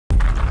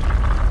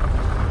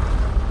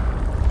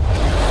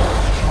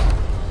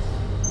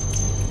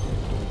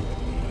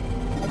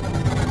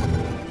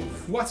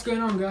What's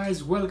going on,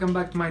 guys? Welcome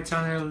back to my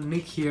channel,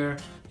 Nick here,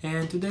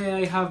 and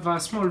today I have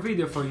a small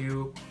video for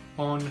you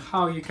on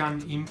how you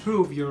can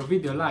improve your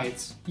video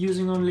lights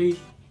using only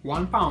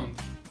 £1.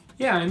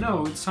 Yeah, I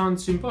know it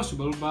sounds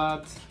impossible,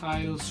 but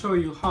I'll show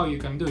you how you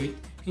can do it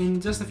in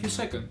just a few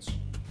seconds.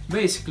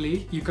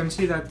 Basically, you can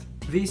see that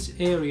this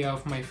area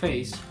of my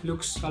face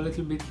looks a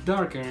little bit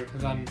darker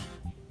than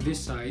this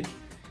side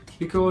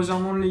because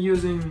I'm only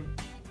using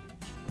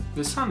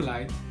the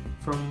sunlight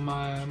from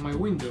my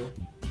window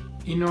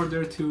in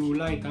order to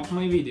light up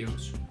my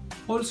videos.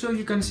 Also,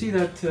 you can see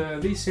that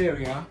this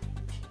area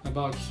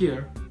about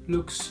here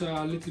looks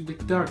a little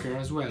bit darker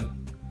as well.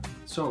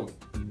 So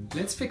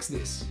let's fix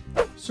this.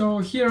 So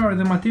here are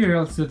the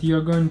materials that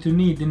you're going to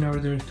need in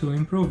order to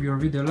improve your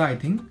video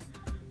lighting.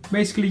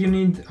 Basically, you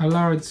need a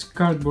large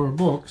cardboard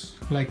box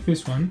like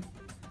this one.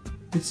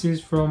 This is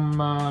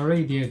from a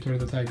radiator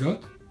that I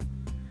got,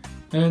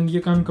 and you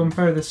can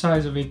compare the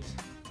size of it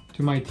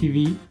to my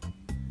TV.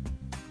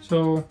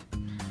 So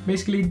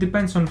basically it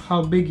depends on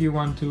how big you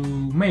want to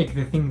make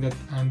the thing that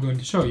I'm going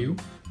to show you.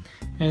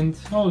 And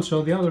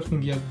also the other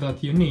thing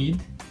that you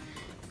need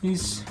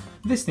is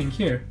this thing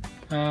here.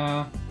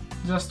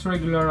 Just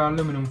regular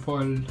aluminum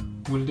foil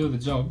will do the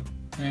job,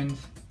 and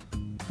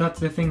that's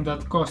the thing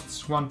that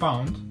costs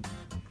 £1.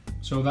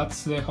 So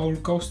that's the whole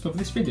cost of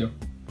this video.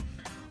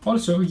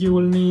 Also, you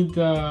will need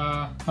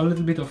a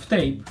little bit of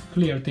tape,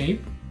 clear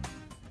tape,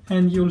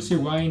 and you'll see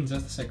why in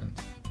just a second.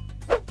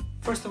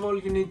 First of all,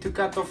 you need to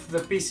cut off the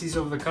pieces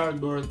of the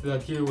cardboard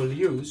that you will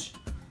use.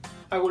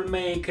 I will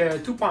make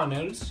two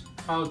panels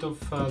out of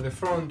the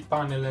front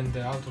panel and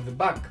out of the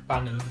back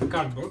panel of the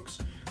cardboard,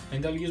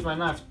 and I'll use my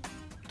knife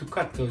to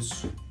cut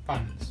those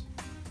panels.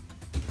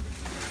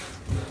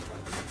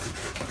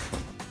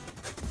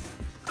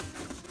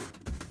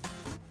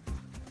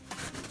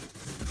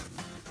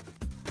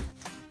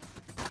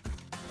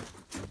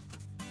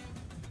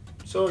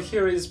 So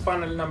here is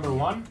panel number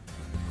 1.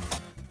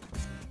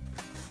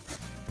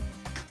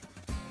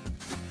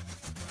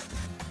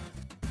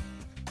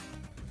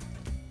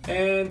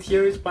 And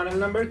here is panel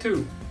number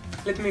 2.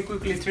 Let me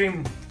quickly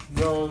trim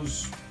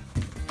those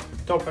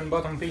top and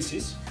bottom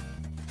pieces.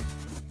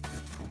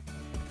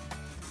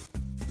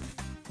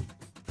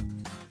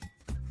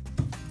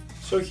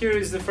 So here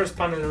is the first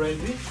panel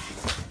ready.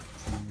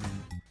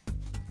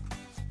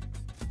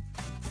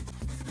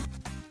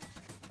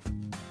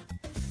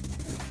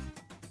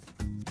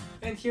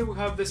 And here we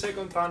have the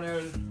second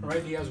panel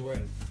ready as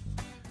well.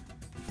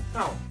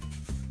 Now,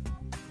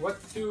 what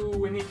do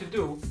we need to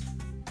do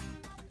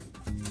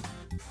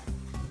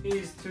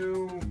is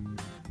to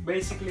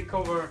basically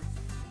cover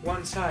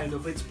one side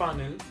of each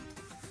panel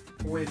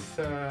with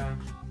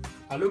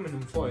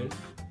aluminum foil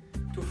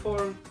to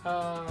form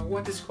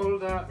what is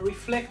called a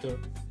reflector.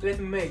 Let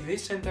me make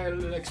this and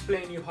I'll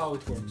explain you how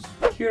it works.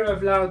 Here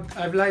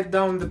I've laid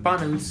down the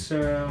panels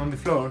on the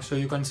floor so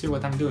you can see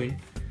what I'm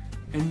doing.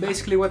 And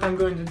basically what I'm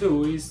going to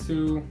do is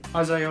to,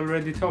 as I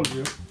already told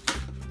you,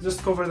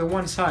 just cover the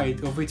one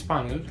side of each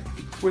panel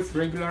with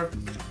regular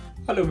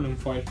aluminum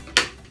foil.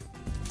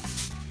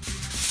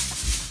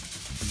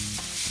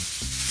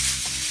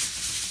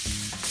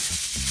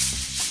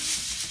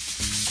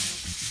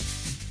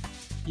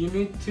 You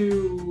need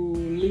to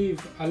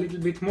leave a little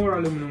bit more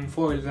aluminum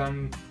foil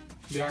than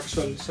the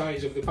actual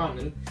size of the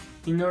panel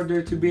in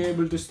order to be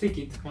able to stick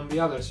it on the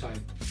other side.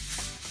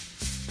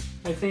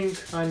 I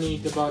think I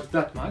need about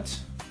that much,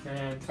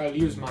 and I'll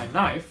use my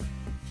knife.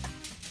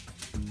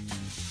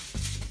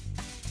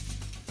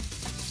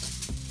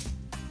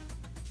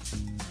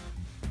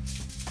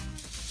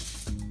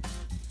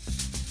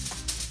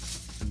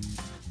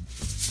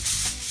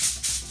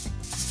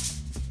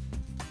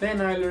 Then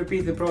I'll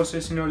repeat the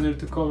process in order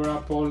to cover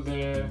up all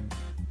the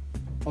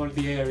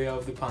area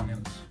of the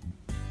panels.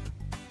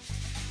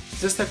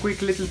 Just a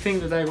quick little thing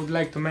that I would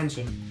like to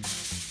mention.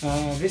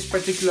 This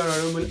particular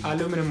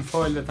aluminum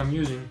foil that I'm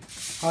using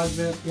has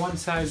the one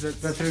side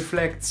that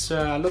reflects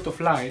a lot of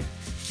light,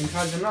 and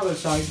has another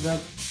side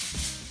that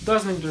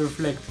doesn't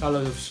reflect a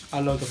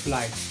lot of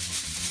light.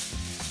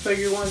 So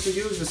you want to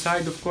use the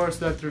side, of course,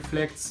 that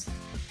reflects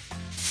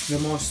the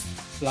most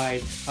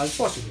light as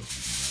possible.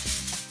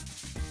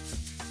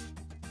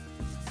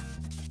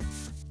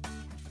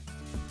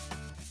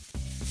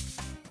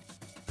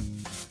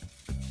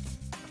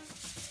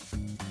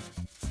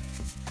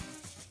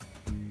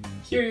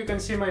 Here you can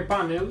see my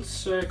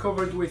panels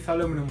covered with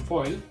aluminum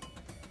foil.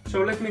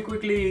 So let me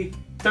quickly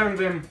turn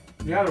them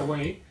the other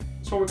way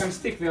so we can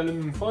stick the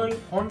aluminum foil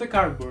on the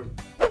cardboard.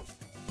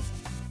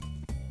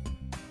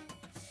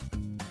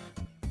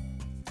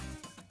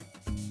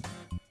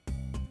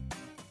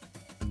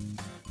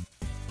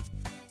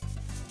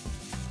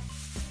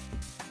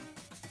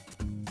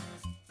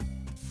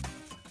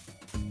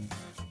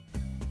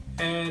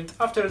 And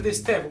after this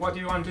step, what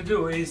you want to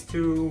do is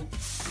to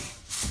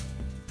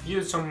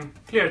use some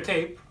clear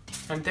tape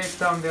and tape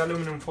down the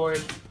aluminum foil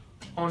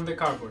on the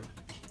cardboard.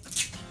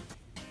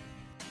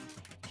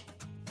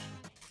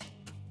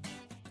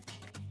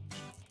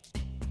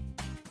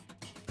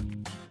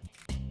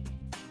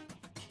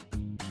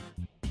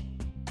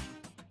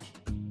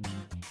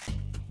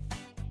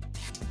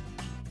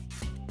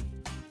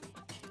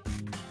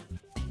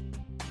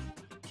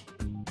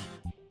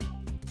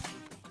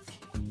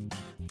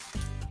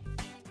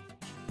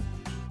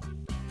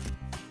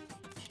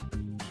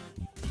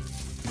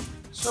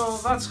 So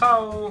that's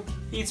how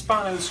each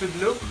panel should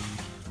look.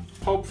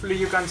 Hopefully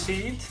you can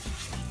see it.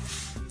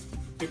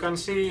 You can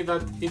see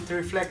that it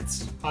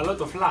reflects a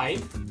lot of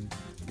light.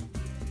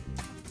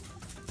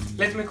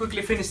 Let me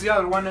quickly finish the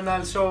other one and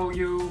I'll show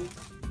you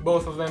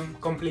both of them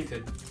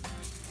completed.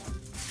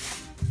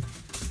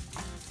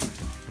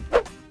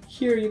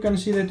 Here you can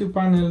see the two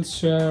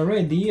panels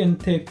ready and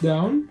taped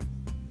down.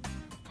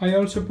 I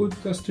also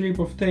put a strip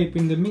of tape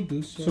in the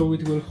middle so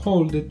it will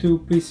hold the two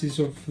pieces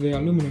of the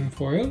aluminum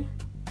foil.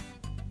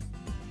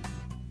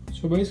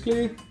 So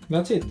basically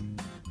that's it.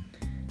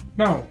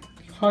 Now,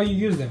 how you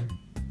use them.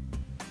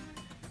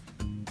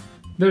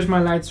 There's my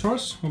light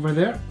source over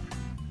there,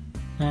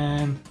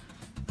 and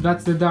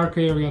that's the dark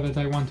area that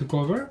I want to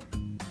cover,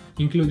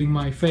 including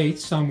my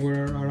face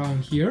somewhere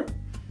around here.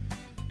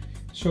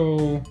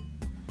 So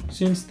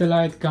since the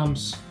light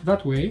comes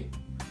that way,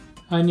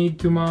 I need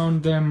to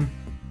mount them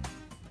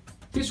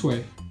this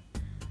way,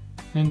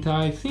 and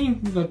I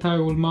think that I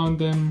will mount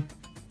them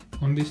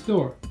on this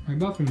door, my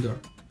bathroom door.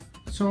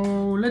 So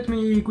let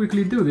me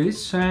quickly do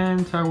this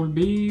and I will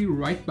be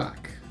right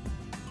back.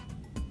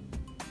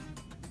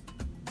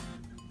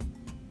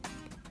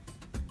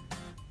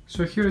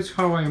 So here's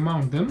how I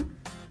mount them.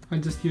 I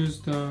just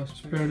used a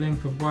spare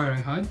length of wire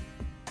I had,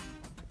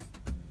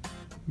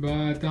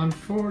 but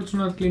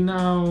unfortunately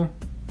now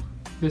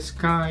the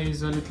sky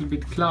is a little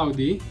bit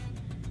cloudy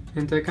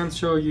and I can't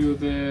show you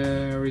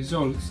the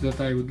results that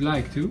I would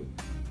like to,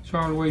 so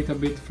I'll wait a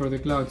bit for the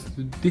clouds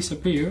to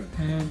disappear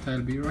and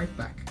I'll be right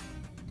back.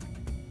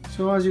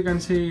 So as you can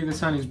see, the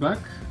sun is back,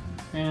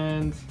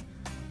 and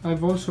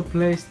I've also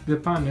placed the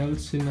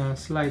panels in a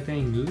slight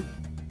angle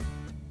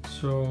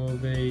so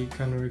they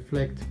can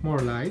reflect more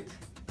light.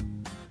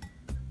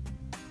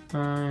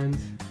 And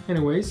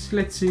anyways,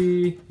 let's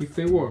see if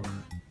they work.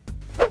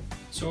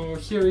 So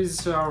here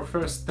is our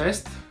first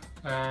test,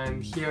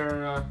 and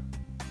here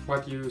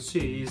what you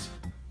see is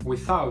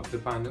without the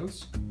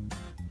panels.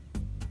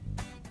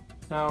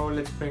 Now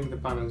let's bring the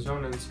panels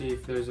on and see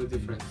if there's a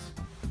difference.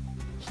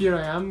 Here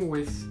I am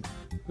with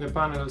the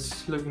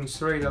panels looking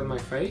straight at my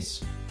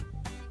face.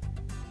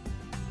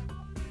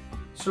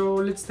 So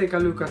let's take a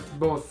look at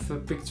both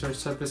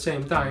pictures at the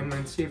same time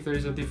and see if there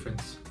is a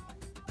difference.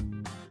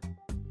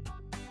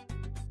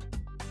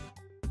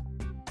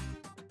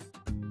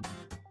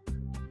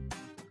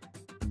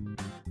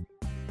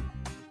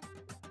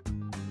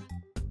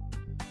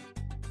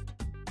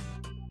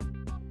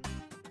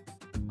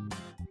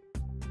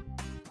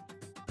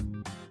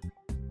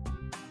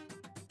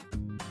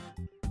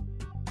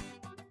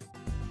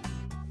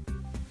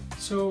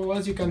 So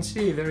as you can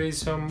see, there is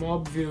some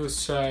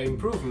obvious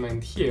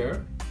improvement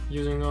here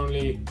using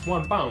only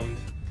 £1,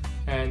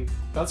 and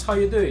that's how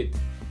you do it.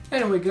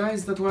 Anyway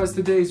guys, that was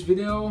today's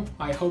video.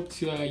 I hope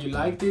you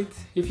liked it.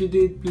 If you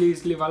did,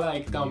 please leave a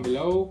like down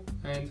below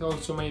and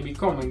also maybe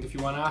comment if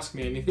you want to ask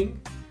me anything.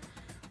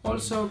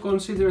 Also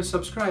consider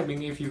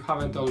subscribing if you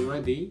haven't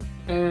already,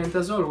 and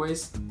as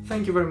always,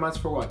 thank you very much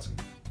for watching.